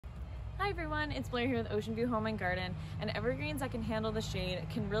Hi everyone, it's Blair here with Ocean View Home and Garden, and evergreens that can handle the shade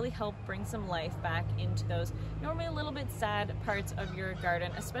can really help bring some life back into those normally a little bit sad parts of your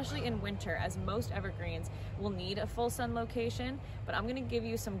garden, especially in winter, as most evergreens will need a full sun location. But I'm going to give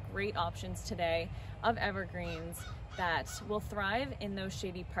you some great options today of evergreens that will thrive in those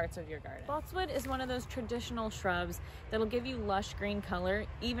shady parts of your garden. Boxwood is one of those traditional shrubs that'll give you lush green color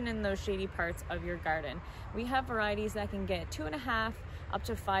even in those shady parts of your garden. We have varieties that can get 2.5 up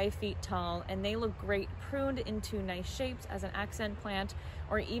to 5 feet tall, and they look great pruned into nice shapes as an accent plant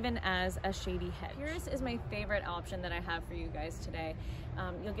or even as a shady hedge. Here's is my favorite option that I have for you guys today.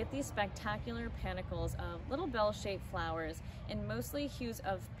 You'll get these spectacular panicles of little bell-shaped flowers in mostly hues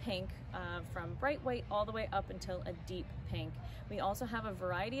of pink, from bright white all the way up until a deep pink. We also have a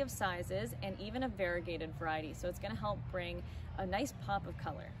variety of sizes and even a variegated variety, so it's going to help bring a nice pop of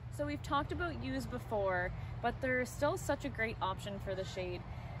color. So we've talked about yews before, but they're still such a great option for the shade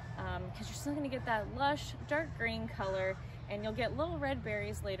because you're still going to get that lush dark green color, and you'll get little red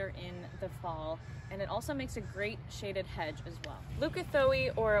berries later in the fall, and it also makes a great shaded hedge as well.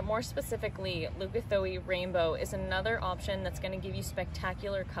 Leucothoe, or more specifically Leucothoe rainbow, is another option that's going to give you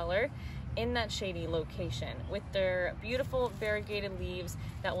spectacular color in that shady location with their beautiful variegated leaves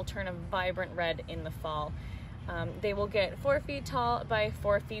that will turn a vibrant red in the fall. They will get 4 feet tall by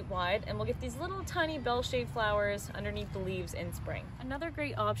 4 feet wide, and we'll get these little tiny bell-shaped flowers underneath the leaves in spring. Another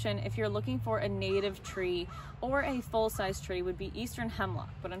great option if you're looking for a native tree or a full-size tree would be eastern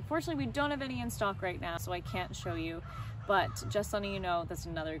hemlock, but unfortunately we don't have any in stock right now, so I can't show you, but just letting you know that's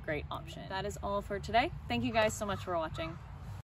another great option. That is all for today. Thank you guys so much for watching.